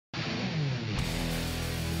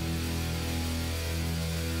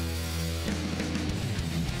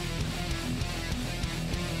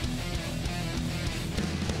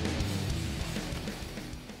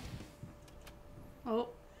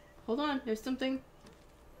Hold on, there's something.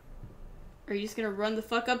 Are you just gonna run the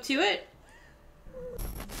fuck up to it?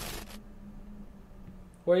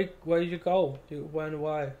 Where did you go?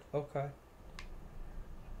 Why? Okay.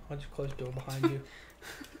 Why'd you close the door behind you?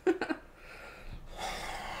 Oh,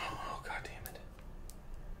 god damn it.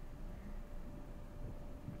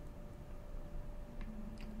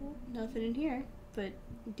 Well, nothing in here, but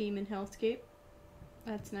demon hellscape.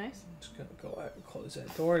 That's nice. I'm just gonna go out and close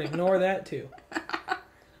that door and ignore that too.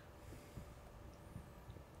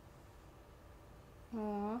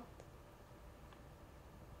 Aww.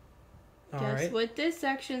 Guess Alright. what this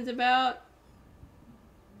section's about?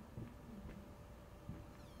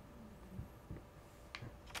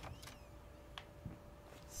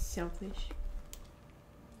 Selfish.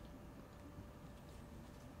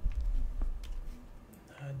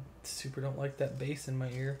 I super don't like that bass in my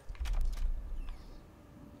ear.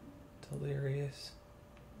 Hilarious.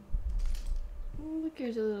 Oh, look,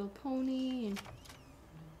 there's a little pony and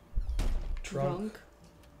Drunk.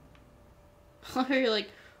 You're like,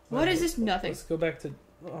 what is this? Nothing. Let's go back to.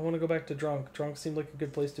 I want to go back to drunk. Drunk seemed like a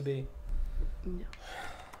good place to be. No.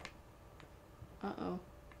 Uh-oh.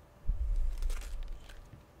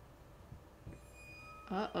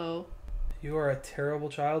 Uh-oh. You are a terrible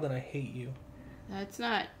child and I hate you. That's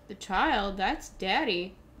not the child, that's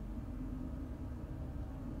Daddy.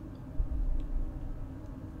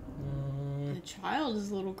 The child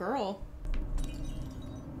is a little girl.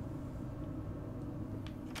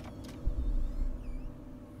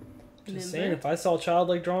 Just saying, if I saw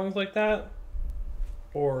childlike drawings like that,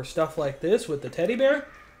 or stuff like this with the teddy bear.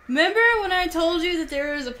 Remember when I told you that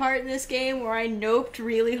there was a part in this game where I noped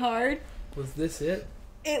really hard? Was this it?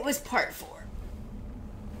 It was part 4.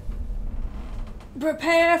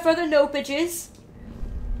 Prepare for the nopages.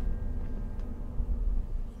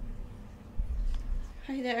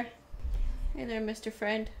 Hi there. Hey there, Mr.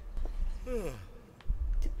 Friend.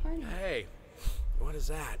 Hey, what is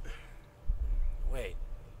that? Wait,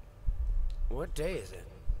 what day is it?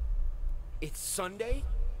 It's Sunday?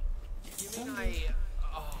 You mean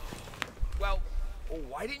well,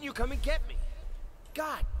 why didn't you come and get me?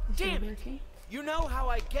 God damn it! You know how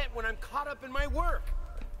I get when I'm caught up in my work.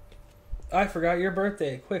 I forgot your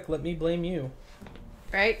birthday. Quick, let me blame you.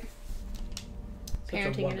 Right? Such a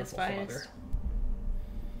Parenting at its wonderful finest. father.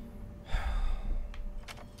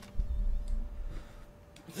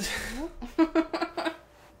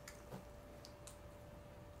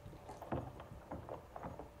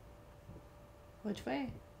 Which way?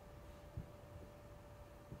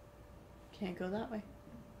 Can't go that way.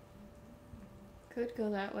 Could go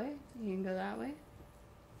that way. You can go that way.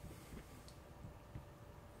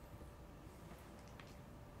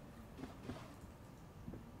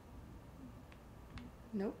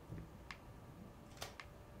 Nope.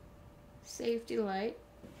 Safety light.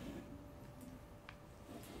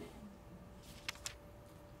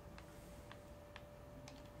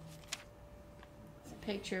 It's a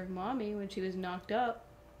picture of Mommy when she was knocked up.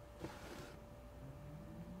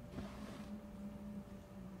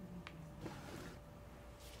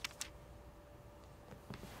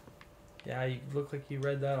 Yeah, you look like you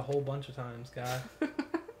read that a whole bunch of times, guy.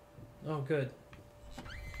 Oh, good.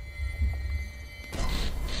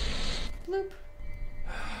 Bloop.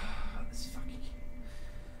 This fucking...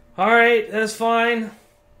 Alright, that's fine.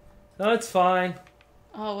 That's fine.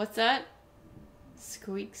 Oh, what's that?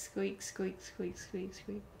 Squeak, squeak, squeak, squeak, squeak,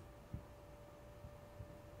 squeak.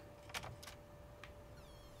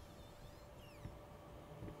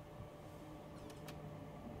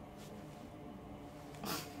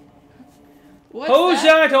 Who's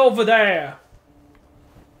that over there?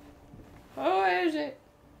 Who is it?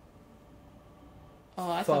 Oh,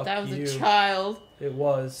 I thought that was you. a child. It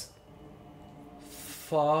was.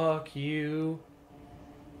 Fuck you.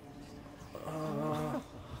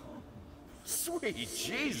 Sweet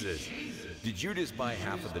Jesus. Did you just buy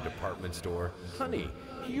half of the department store? Honey,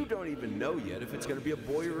 you don't even know yet if it's gonna be a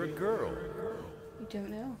boy or a girl. You don't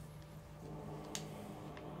know.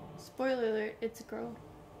 Spoiler alert, it's a girl.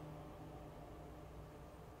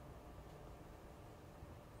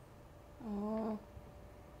 Oh.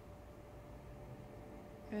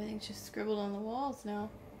 Everything's just scribbled on the walls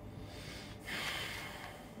now.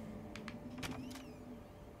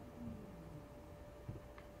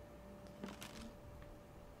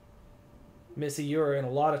 Missy, you're in a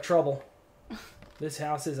lot of trouble. This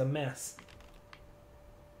house is a mess.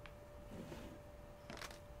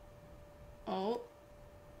 Oh.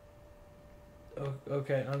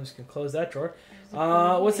 Okay, I'm just gonna close that drawer.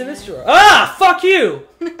 What's in this drawer? Ah! Fuck you!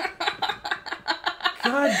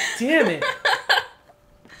 God damn it!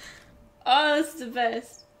 Oh, that's the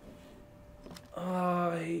best. Oh,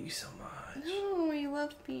 I hate you so much. No, you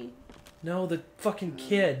love me. No, the fucking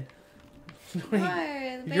kid.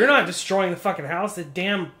 Why? You're not destroying the fucking house, the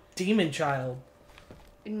damn demon child.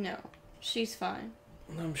 No, she's fine.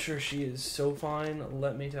 I'm sure she is so fine,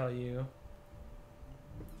 let me tell you.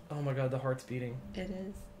 Oh my god, the heart's beating. It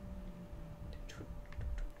is.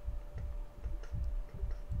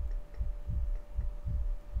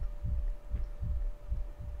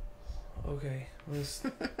 Okay, let's...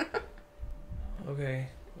 Okay,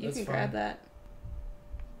 You that's can fine. grab that.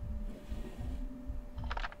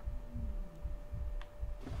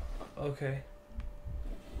 Okay.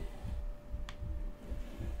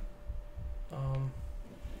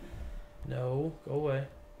 No, go away.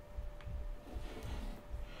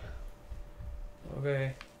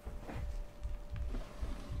 Okay.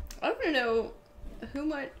 I want to know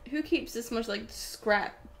who keeps this much like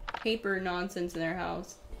scrap paper nonsense in their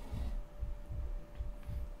house.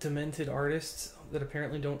 Demented artists that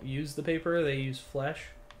apparently don't use the paper, they use flesh.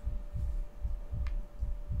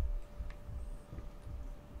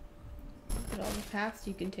 Look at all the paths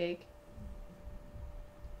you can take.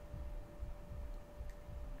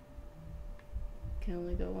 Can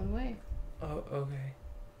only go one way. Oh, okay.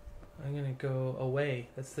 I'm gonna go away.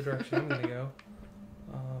 That's the direction I'm gonna go.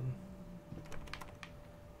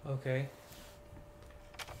 Okay.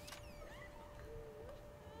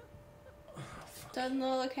 Oh, fuck. Doesn't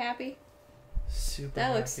that look happy? Super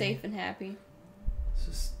That looks happy. safe and happy. It's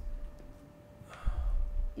just...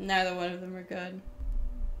 Neither one of them are good.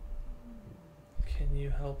 Can you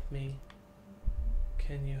help me?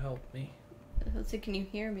 Can you help me? Let's see, can you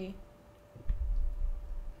hear me?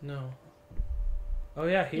 No. Oh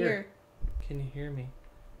yeah, here. Can you hear me?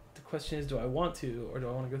 The question is, do I want to, or do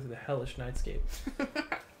I want to go through the hellish nightscape?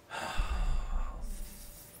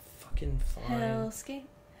 Fucking fine. Hellscape,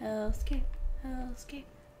 hellscape, hellscape,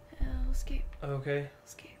 hellscape, Okay.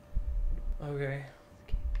 hellscape. Okay.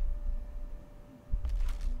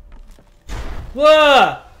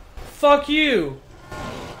 Whoa! Fuck you!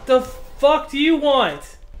 The fuck do you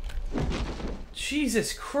want?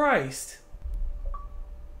 Jesus Christ.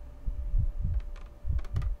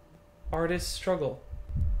 Artist struggle.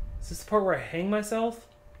 Is this the part where I hang myself?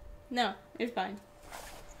 No, it's fine.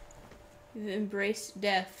 You've embraced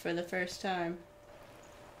death for the first time.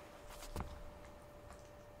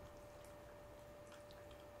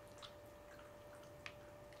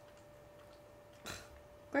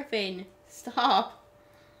 Griffin, stop.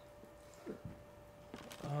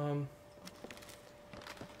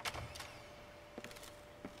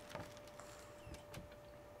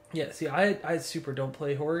 Yeah, see, I super don't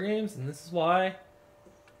play horror games, and this is why.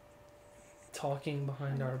 Talking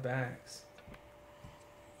behind our backs.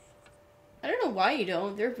 I don't know why you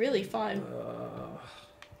don't. They're really fun.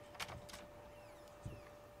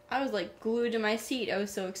 I was like glued to my seat. I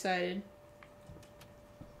was so excited.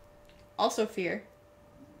 Also fear.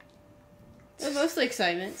 But mostly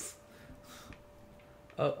excitement.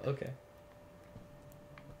 Oh, okay.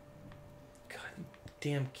 God, you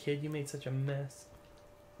damn kid, you made such a mess.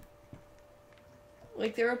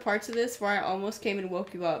 Like, there were parts of this where I almost came and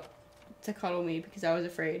woke you up to cuddle me because I was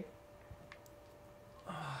afraid.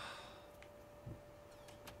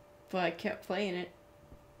 But I kept playing it.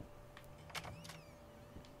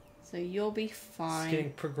 So you'll be It's fine.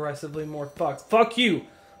 getting progressively more fucked. Fuck you!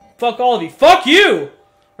 Fuck all of you! Fuck you!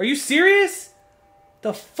 Are you serious?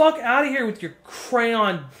 The fuck out of here with your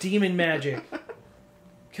crayon demon magic.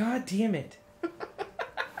 God damn it.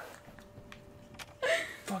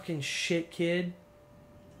 Fucking shit, kid.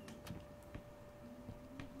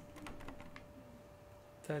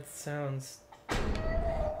 That sounds...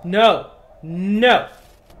 No! No!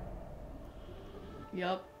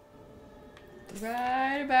 Yup.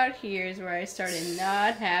 Right about here is where I started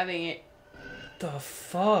not having it. The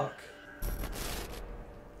fuck?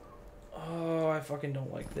 Oh, I fucking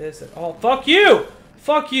don't like this at all. Fuck you!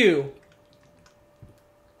 Fuck you!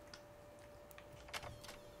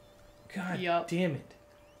 God Yup. damn it.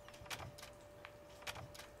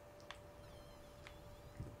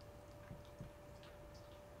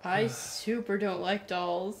 I super don't like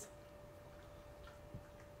dolls.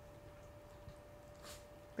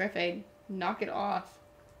 Griffin, knock it off.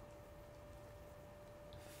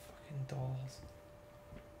 Fucking dolls.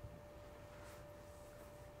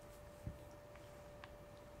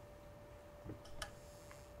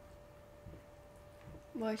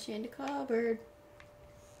 What's in the cupboard?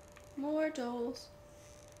 More dolls.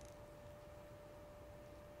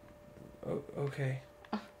 Oh, okay.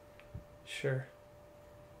 Sure.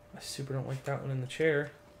 I super don't like that one in the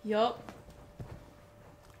chair. Yup.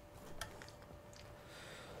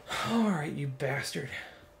 Alright, you bastard.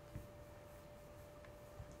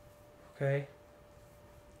 Okay.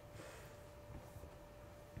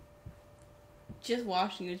 Just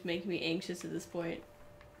watching you is making me anxious at this point.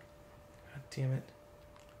 God damn it.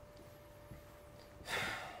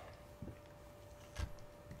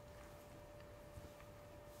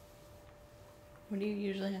 What do you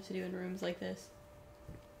usually have to do in rooms like this?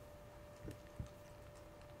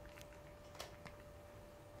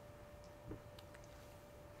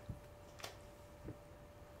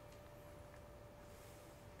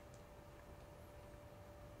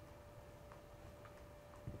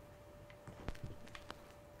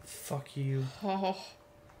 Fuck you. Oh.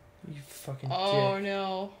 You fucking Oh dick.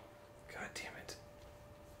 no. God damn it.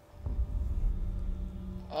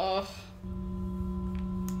 Ugh.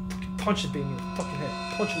 Punch it, baby, in the fucking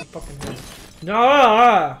head. Punch it in the fucking head.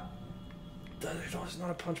 No! There's not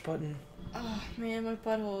a punch button. Oh man, my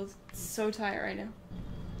butthole is so tight right now.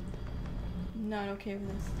 Not okay with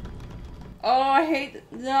this. Oh, I hate.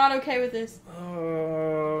 Not okay with this.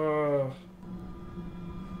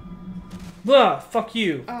 Blah! Fuck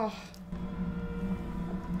you. Oh.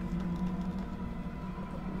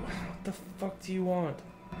 What the fuck do you want?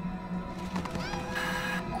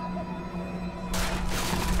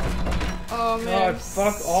 Oh man. God, I'm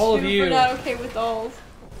fuck all of you. Super not okay with dolls.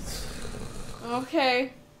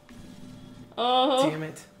 Okay. Oh. Damn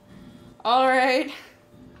it. Alright.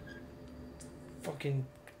 Fucking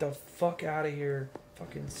the fuck out of here.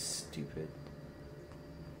 Fucking stupid.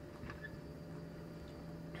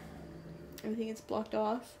 Everything gets blocked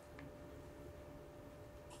off.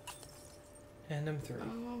 And I'm through.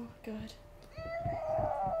 Oh god.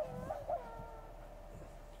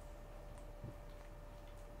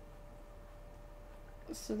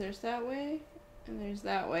 So there's that way, and there's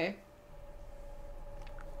that way.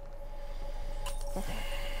 Uh-huh.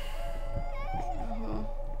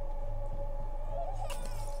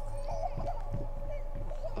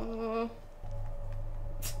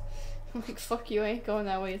 Like, fuck you, I ain't going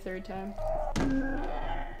that way a third time.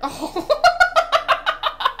 Oh!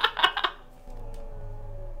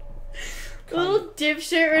 Little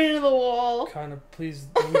dipshit right into the wall. Kind of, please,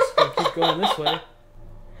 I'm just gonna keep going this way.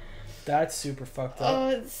 That's super fucked up. Oh,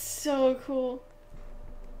 it's so cool.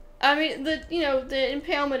 I mean, the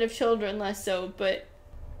impalement of children less so, but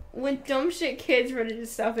when dumb shit kids run into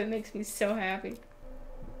stuff, it makes me so happy.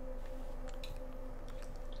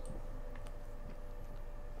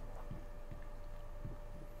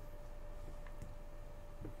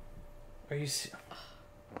 Are you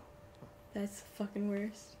That's the fucking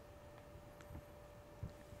worst.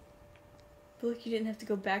 But look, you didn't have to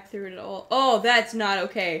go back through it at all. Oh, that's not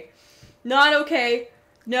okay. Not okay.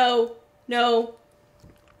 No. No.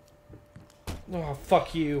 Oh,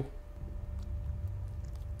 fuck you.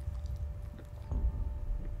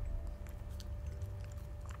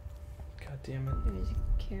 God damn it. There's a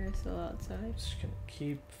carousel outside. I'm just gonna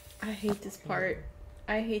keep... I hate this part.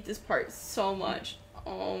 I hate this part so much.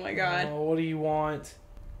 Oh my god. Oh, what do you want?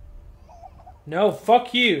 No,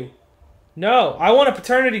 fuck you. No, I want a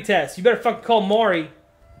paternity test. You better fucking call Maury.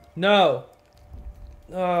 No.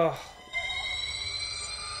 Ugh.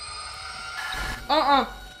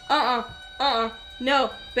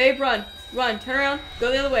 No. Babe, run. Run. Turn around.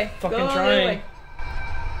 Go the other way. Fucking Go the trying. other way.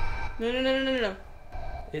 No, no, no, no, no, no.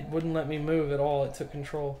 It wouldn't let me move at all. It took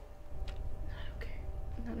control. Not okay.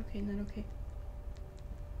 Not okay. Not okay.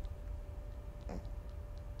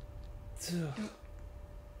 Ugh.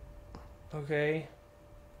 Okay.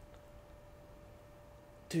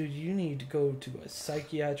 Dude, you need to go to a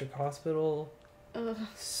psychiatric hospital Ugh.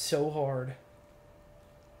 so hard.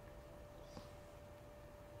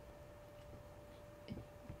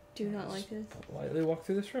 Do not like this. Politely walk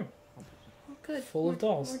through this room. Oh, good. Full of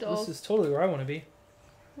dolls. More dolls. This is totally where I want to be.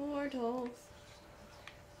 More dolls.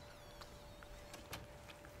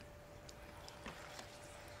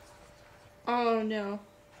 Oh no.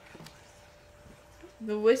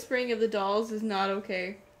 The whispering of the dolls is not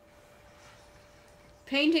okay.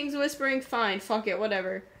 Paintings whispering, fine. Fuck it,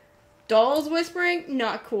 whatever. Dolls whispering,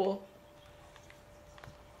 not cool.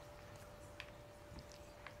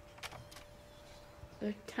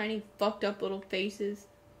 Their tiny fucked up little faces.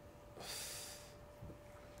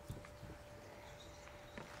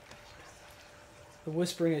 The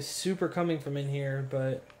whispering is super coming from in here,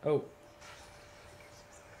 but... Oh.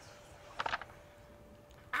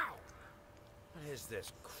 Ow! What is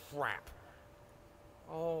this crap?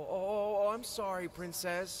 Oh, I'm sorry,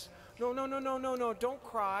 princess. No, don't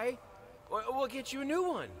cry. We'll get you a new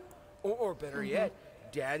one. Or better yet,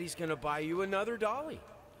 Daddy's gonna buy you another dolly.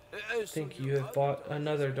 I think you have bought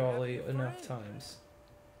another dolly enough times.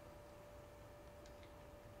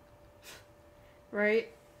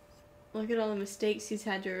 Right? Look at all the mistakes he's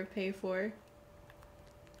had to repay for.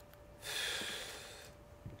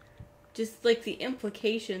 Just like the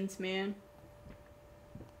implications, man.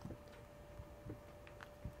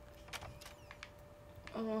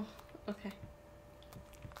 Oh, okay.